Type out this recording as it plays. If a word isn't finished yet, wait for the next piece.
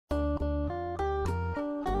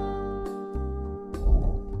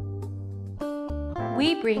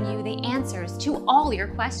we bring you the answers to all your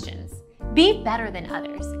questions. Be better than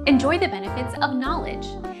others. Enjoy the benefits of knowledge.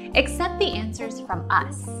 Accept the answers from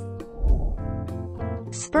us.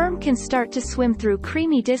 Sperm can start to swim through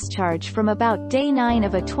creamy discharge from about day 9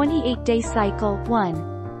 of a 28-day cycle. 1.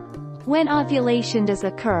 When ovulation does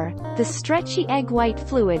occur, the stretchy egg white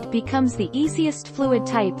fluid becomes the easiest fluid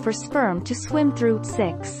type for sperm to swim through.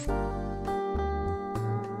 6.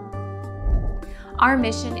 Our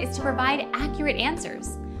mission is to provide accurate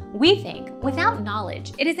answers. We think without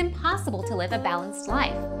knowledge, it is impossible to live a balanced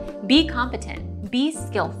life. Be competent, be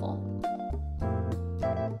skillful.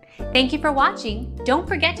 Thank you for watching. Don't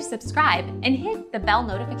forget to subscribe and hit the bell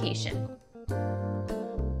notification.